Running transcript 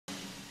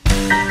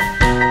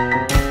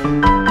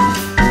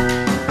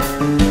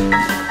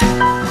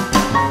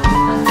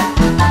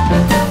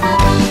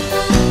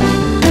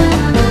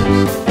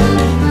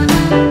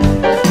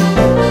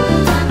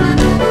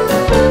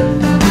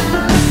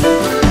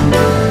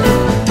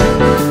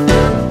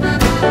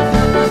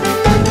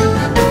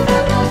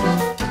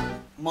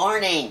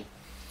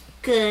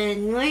Good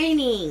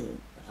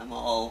morning. I'm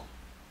all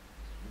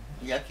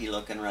yucky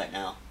looking right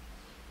now.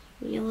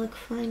 You look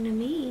fine to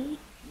me.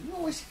 You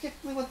always get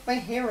me with my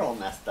hair all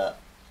messed up.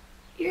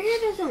 Your hair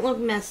doesn't look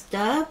messed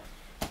up.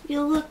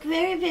 You look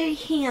very, very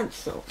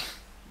handsome.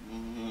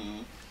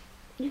 Mm-hmm.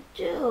 You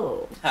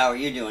do. How are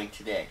you doing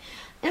today?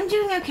 I'm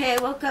doing okay.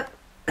 I woke up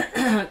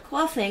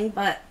coughing,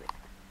 but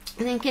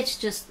I think it's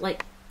just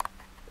like...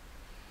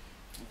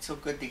 It's so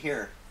good to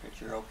hear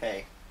that you're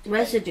okay.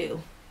 Residue.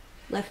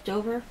 Left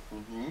over?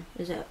 Mm-hmm.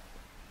 Is that...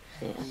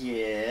 Yeah.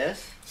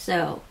 Yes.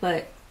 So,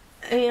 but,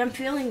 I mean, I'm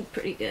feeling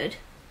pretty good.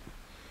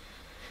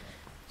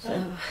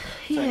 So,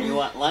 yeah. So you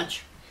want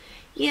lunch?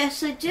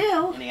 Yes, I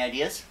do. Any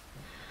ideas?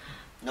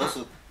 No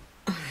soup.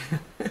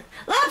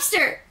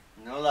 Lobster!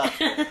 No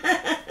lobster.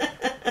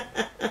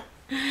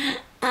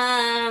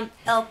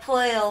 El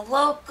Pollo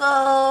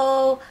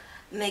Loco,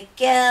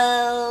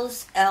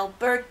 Miguel's,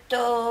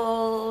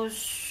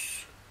 Alberto's.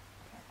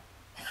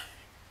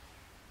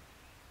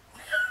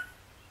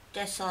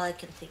 That's all I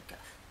can think of.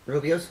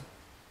 Rubio's?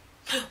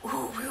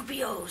 Ooh,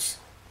 Rubio's.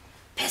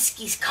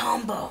 Pesky's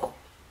combo.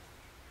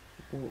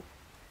 Ooh.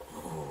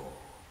 Ooh.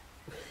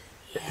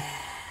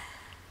 Yeah.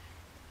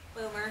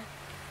 Boomer.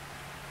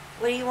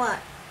 What do you want?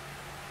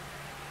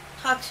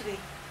 Talk to me.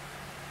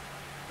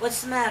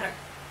 What's the matter?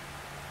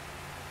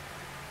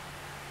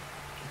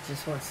 He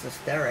just wants to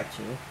stare at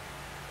you.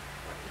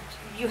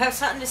 You have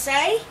something to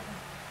say?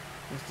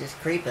 He's just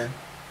creeping.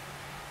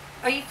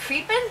 Are you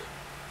creeping?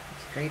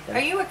 He's creeping.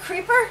 Are you a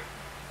creeper?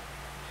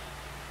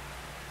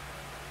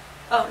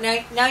 Oh,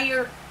 now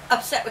you're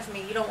upset with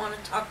me. You don't want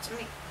to talk to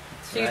me.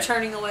 That's So right. you're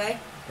turning away?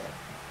 Okay.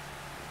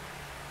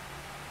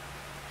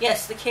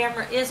 Yes, the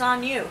camera is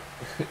on you.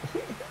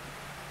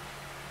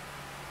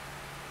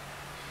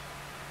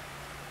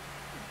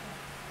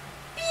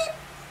 Beep.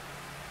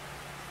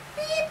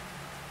 Beep.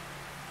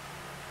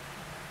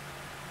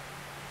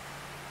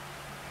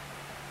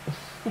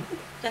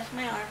 That's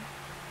my arm.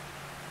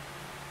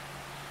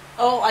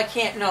 Oh, I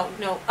can't. No.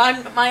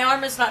 My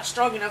arm is not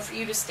strong enough for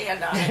you to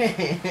stand on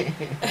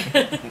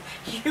it.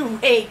 You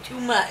weigh too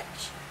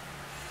much.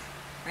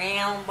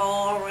 Round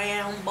ball,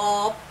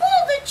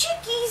 pull the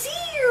chickie's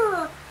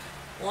ear.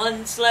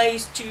 One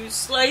slice, two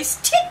slice,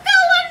 tickle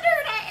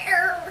under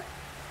there.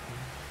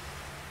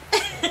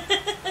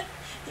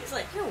 He's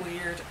like, you're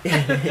weird.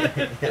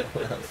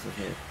 What else is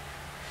new?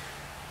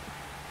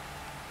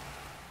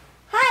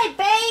 Hi,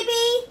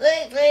 baby.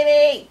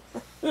 Lady!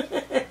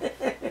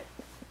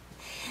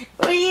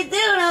 What are you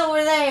doing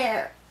over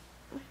there?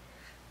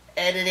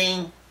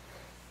 Editing.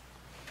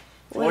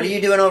 What are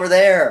you doing over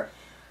there?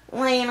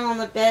 Laying on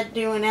the bed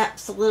doing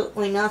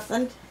absolutely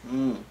nothing.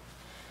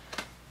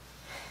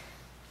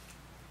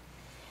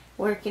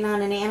 Working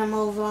on an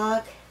animal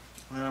vlog.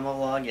 Animal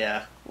vlog,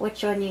 yeah.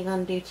 Which one are you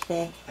going to do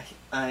today?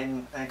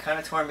 I'm kind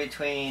of torn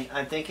between.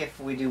 I think if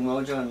we do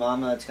Mojo and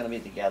Mama, it's going to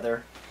be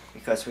together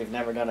because we've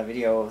never done a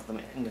video of them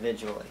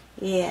individually.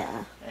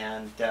 Yeah.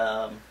 And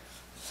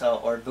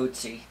or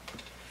Bootsy,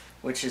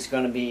 which is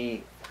going to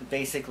be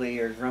basically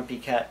your grumpy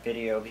cat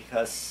video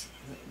because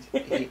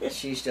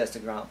she's just a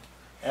grump.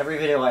 Every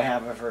video I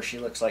have of her, she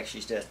looks like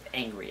she's just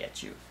angry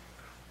at you.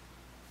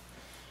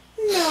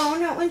 No,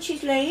 not when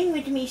she's laying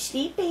with me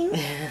sleeping.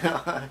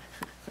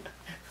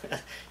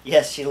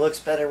 Yes, she looks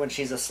better when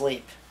she's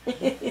asleep.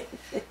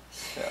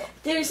 So.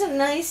 There's a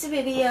nice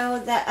video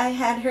that I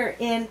had her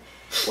in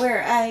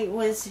where I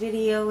was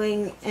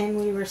videoing and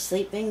we were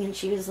sleeping and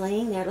she was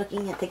laying there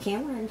looking at the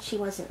camera and she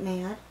wasn't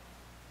mad.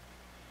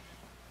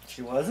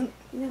 She wasn't?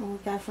 No, we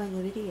gotta find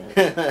the video.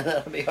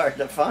 That'll be hard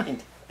to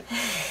find.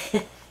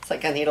 It's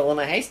like a needle in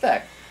a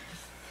haystack.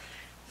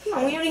 Come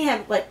on, we only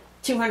have like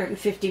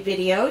 250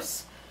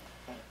 videos.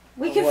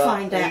 We could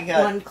find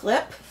that one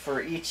clip.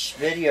 For each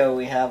video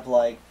we have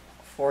like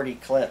 40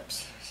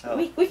 clips. So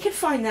we could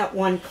find that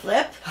one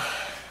clip.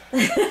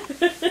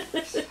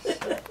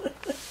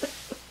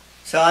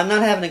 So I'm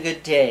not having a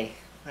good day.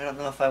 I don't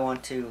know if I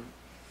want to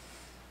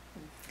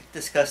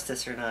discuss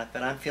this or not,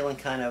 but I'm feeling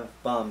kind of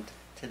bummed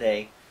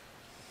today.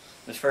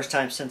 It was the first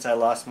time since I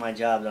lost my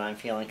job that I'm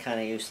feeling kind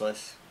of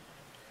useless.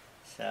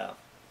 So,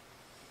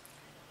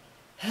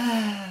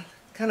 kind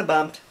of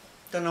bummed.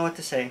 Don't know what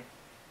to say.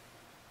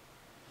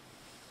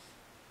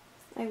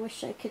 I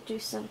wish I could do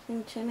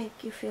something to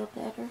make you feel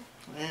better.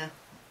 Yeah.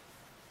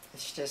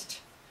 It's just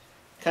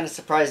kind of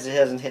surprised it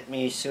hasn't hit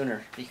me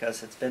sooner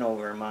because it's been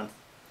over a month.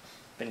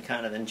 Been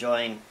kind of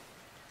enjoying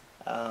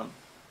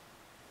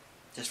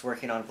just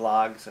working on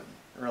vlogs and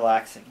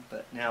relaxing,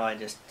 but now I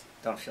just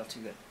don't feel too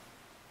good.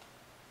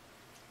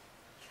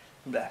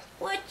 Blah.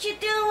 What you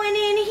doing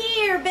in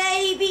here,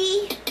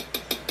 baby?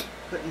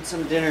 Putting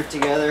some dinner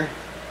together.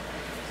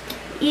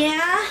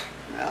 Yeah?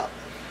 Well,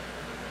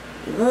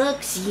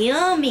 Looks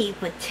yummy.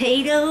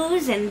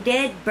 Potatoes and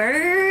dead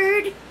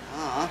bird.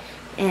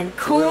 And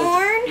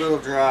corn. A little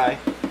dry.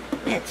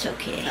 That's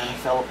okay. Kind of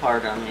fell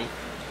apart on me.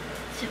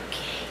 It's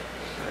okay.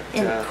 But,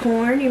 And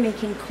corn. You're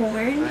making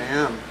corn? I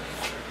am.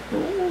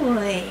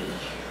 Boy.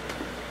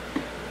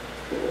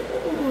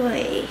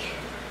 Boy.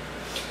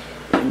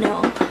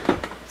 No.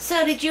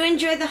 So, did you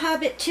enjoy The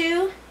Hobbit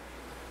too?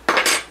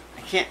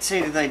 I can't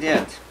say that I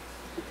did.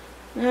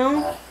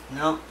 No?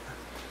 No.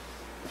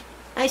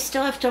 I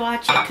still have to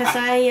watch it because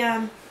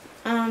I,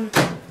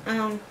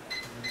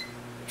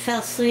 fell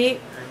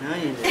asleep. I know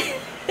you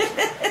did.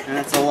 And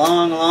it's a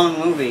long, long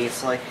movie.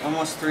 It's like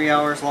almost 3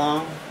 hours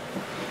long.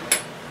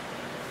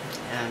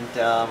 And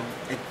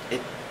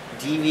it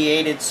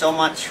deviated so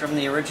much from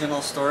the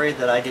original story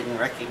that I didn't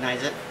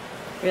recognize it.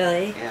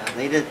 Really? Yeah,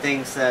 they did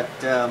things that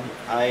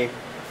I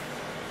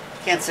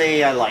can't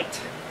say I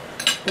liked.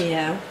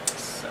 Yeah.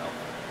 So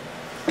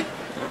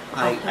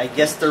I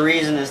guess the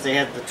reason is they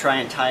had to try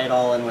and tie it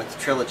all in with the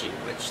trilogy,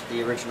 which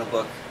the original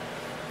book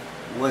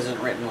wasn't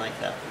written like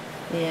that.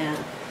 Yeah.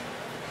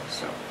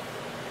 So.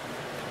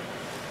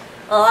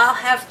 Well, I'll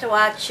have to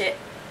watch it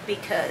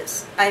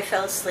because I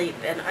fell asleep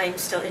and I'm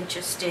still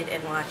interested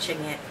in watching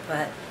it,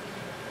 but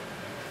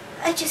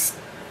I just,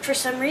 for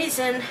some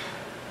reason,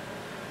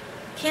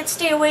 can't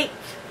stay awake.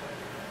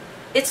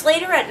 It's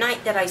later at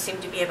night that I seem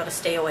to be able to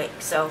stay awake,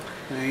 so.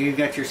 You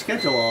got your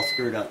schedule all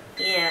screwed up.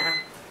 Yeah.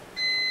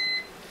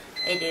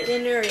 I do.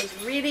 Dinner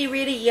is really,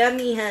 really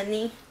yummy,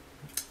 honey.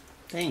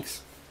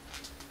 Thanks.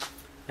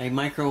 I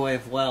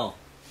microwave well.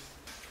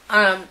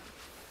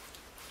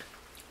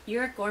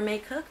 You're a gourmet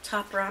cook,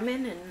 top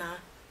ramen and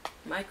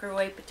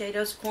microwave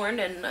potatoes, corn,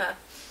 and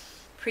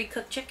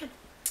pre-cooked chicken.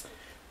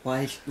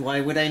 Why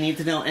would I need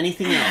to know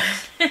anything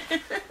else?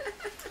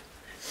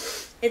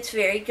 It's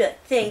very good.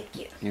 Thank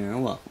you. You're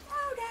welcome.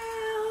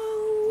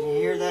 Oh, no. You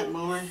hear that,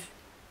 Moore?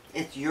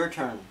 It's your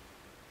turn.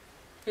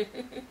 Do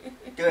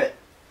it.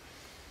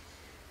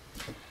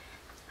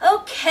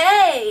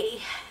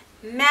 Okay.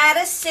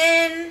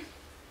 Madison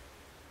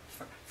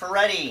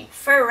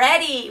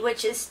Ferretti,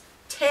 which is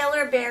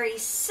Taylor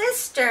Berry's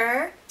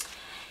sister,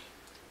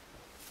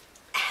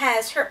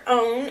 has her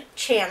own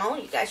channel.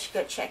 You guys should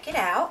go check it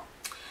out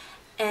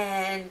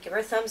and give her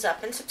a thumbs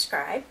up and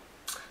subscribe.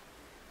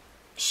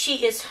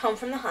 She is home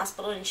from the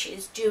hospital and she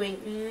is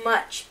doing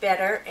much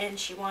better, and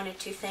she wanted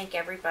to thank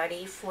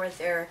everybody for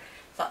their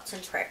thoughts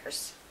and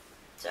prayers.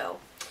 So,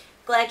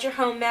 glad you're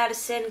home,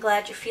 Madison.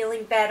 Glad you're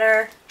feeling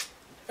better.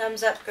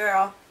 Thumbs up,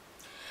 girl.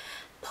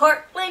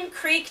 Portland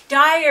Creek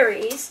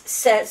Diaries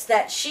says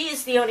that she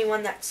is the only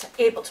one that's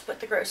able to put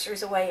the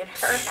groceries away in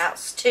her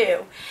house,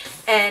 too.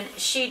 And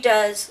she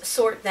does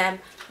sort them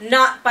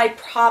not by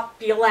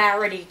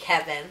popularity,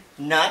 Kevin.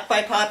 Not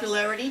by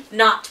popularity?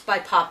 Not by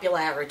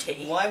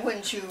popularity. Why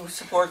wouldn't you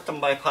support them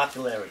by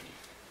popularity?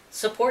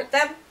 Support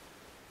them?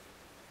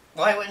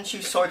 Why wouldn't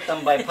you sort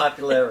them by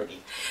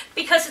popularity?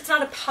 Because it's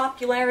not a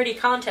popularity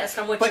contest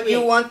on what but you eat.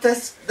 You want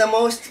the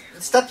most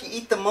stuff you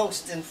eat the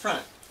most in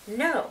front.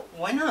 No.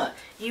 Why not?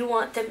 You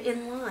want them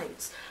in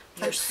lines.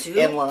 Your soups.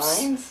 In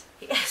lines?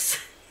 Yes.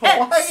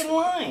 Why in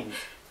lines?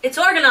 It's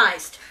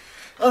organized.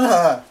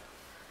 It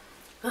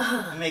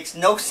makes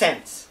no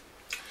sense.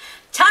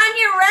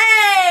 Tanya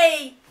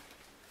Ray!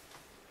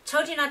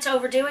 Told you not to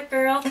overdo it,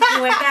 girl.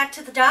 You went back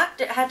to the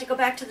doctor. Had to go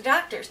back to the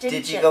doctors, didn't you?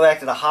 Did you go back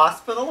to the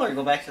hospital or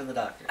go back to the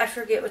doctor? I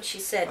forget what she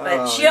said,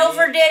 but she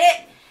overdid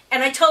it,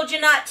 and I told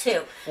you not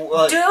to.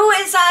 Well, do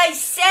as I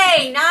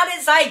say, not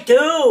as I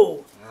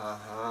do.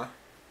 Uh-huh.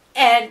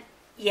 And,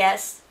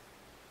 yes,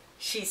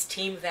 she's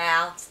Team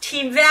Val.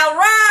 Team Val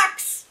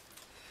rocks!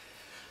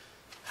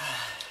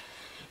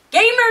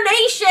 Gamer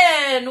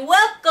Nation,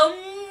 welcome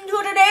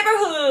to the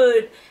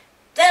neighborhood.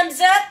 Thumbs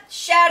up,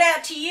 shout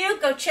out to you.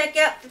 Go check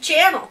out the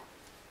channel.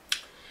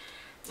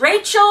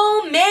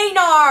 Rachel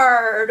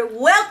Maynard,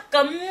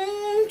 welcome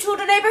to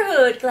the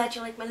neighborhood. Glad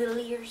you like my little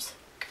ears.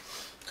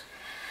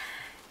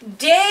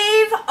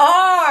 Dave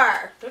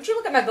R. Don't you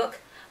look at my book.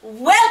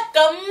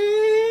 Welcome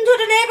to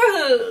the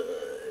neighborhood.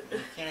 Why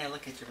can't I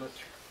look at your book?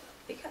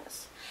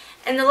 Because.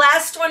 And the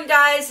last one,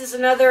 guys, is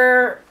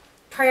another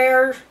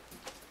prayer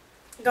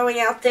going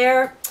out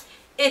there.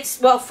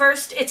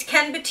 First, it's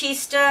Ken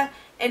Batista,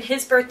 and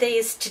his birthday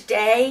is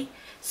today,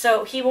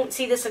 so he won't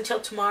see this until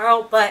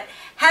tomorrow, but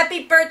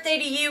happy birthday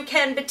to you,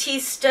 Ken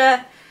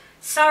Batista.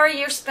 Sorry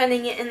you're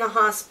spending it in the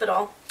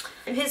hospital.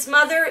 And his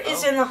mother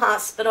is in the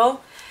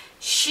hospital.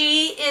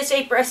 She is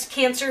a breast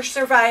cancer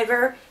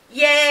survivor.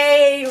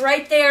 Yay,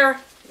 right there.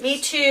 Me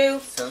too.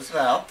 So's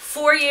Val.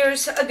 4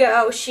 years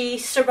ago, she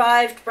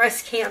survived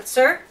breast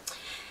cancer.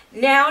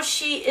 Now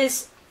she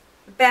is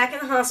back in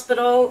the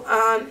hospital.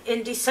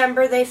 In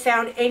December, they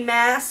found a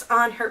mass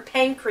on her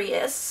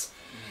pancreas.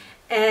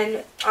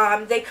 And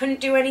they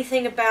couldn't do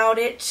anything about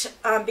it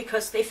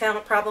because they found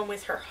a problem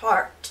with her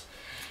heart.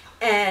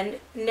 And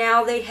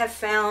now they have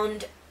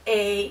found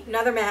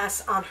another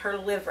mass on her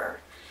liver.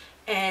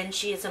 And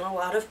she is in a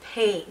lot of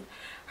pain.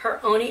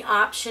 Her only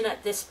option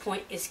at this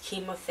point is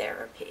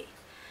chemotherapy.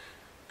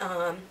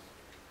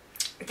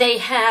 They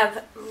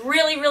have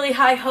really, really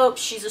high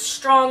hopes. She's a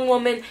strong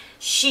woman.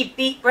 She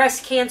beat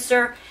breast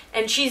cancer,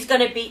 and she's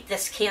going to beat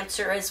this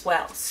cancer as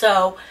well.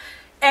 So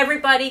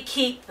everybody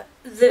keep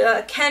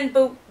the Ken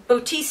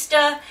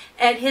Bautista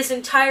and his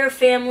entire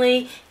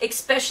family,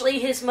 especially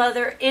his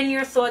mother, in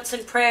your thoughts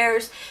and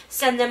prayers.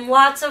 Send them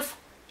lots of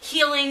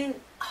healing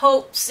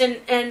hopes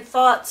and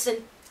thoughts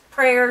and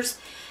prayers,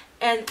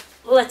 and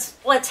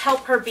let's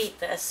help her beat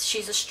this.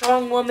 She's a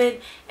strong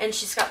woman, and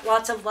she's got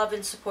lots of love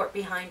and support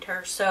behind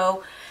her.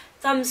 So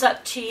thumbs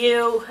up to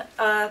you,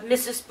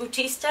 Mrs.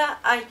 Bautista,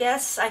 I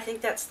guess. I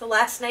think that's the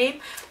last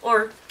name,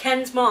 or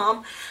Ken's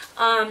mom.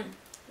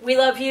 We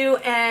love you,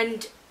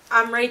 and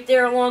I'm right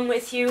there along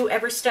with you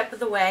every step of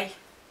the way.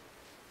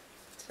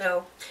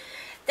 So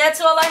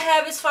that's all I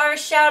have as far as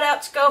shout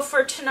outs go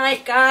for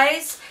tonight,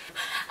 guys.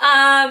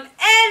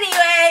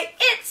 Anyway,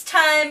 it's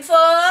time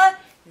for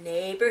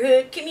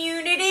Neighborhood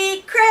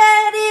Community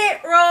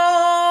Credit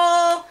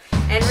Roll.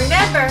 And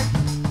remember,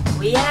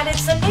 we added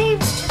some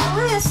names to the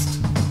list.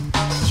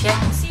 Check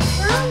and see if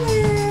you're on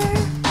there.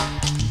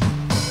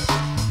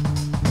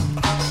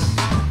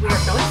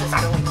 Weird noises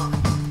going on.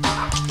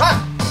 Ah!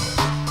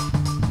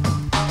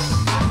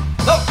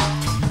 Oh!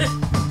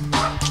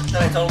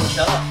 Thought I told him to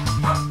shut up.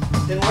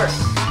 Didn't work.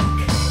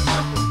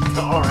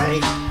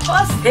 Alright.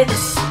 Pause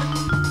this.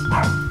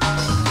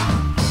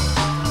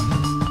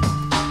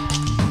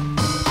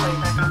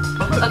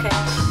 Okay. I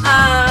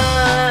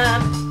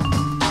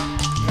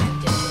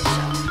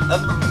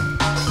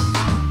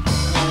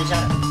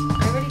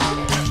already did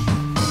it.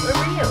 Where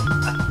were you?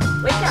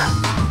 Wake up.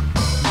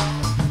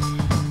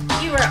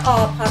 You are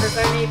all part of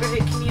our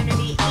neighborhood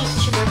community,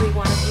 each and every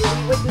one of you.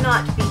 We would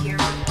not be here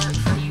if it weren't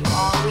for you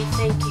all. We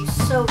thank you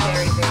so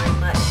very, very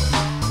much.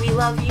 We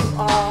love you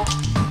all.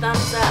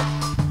 Thumbs up.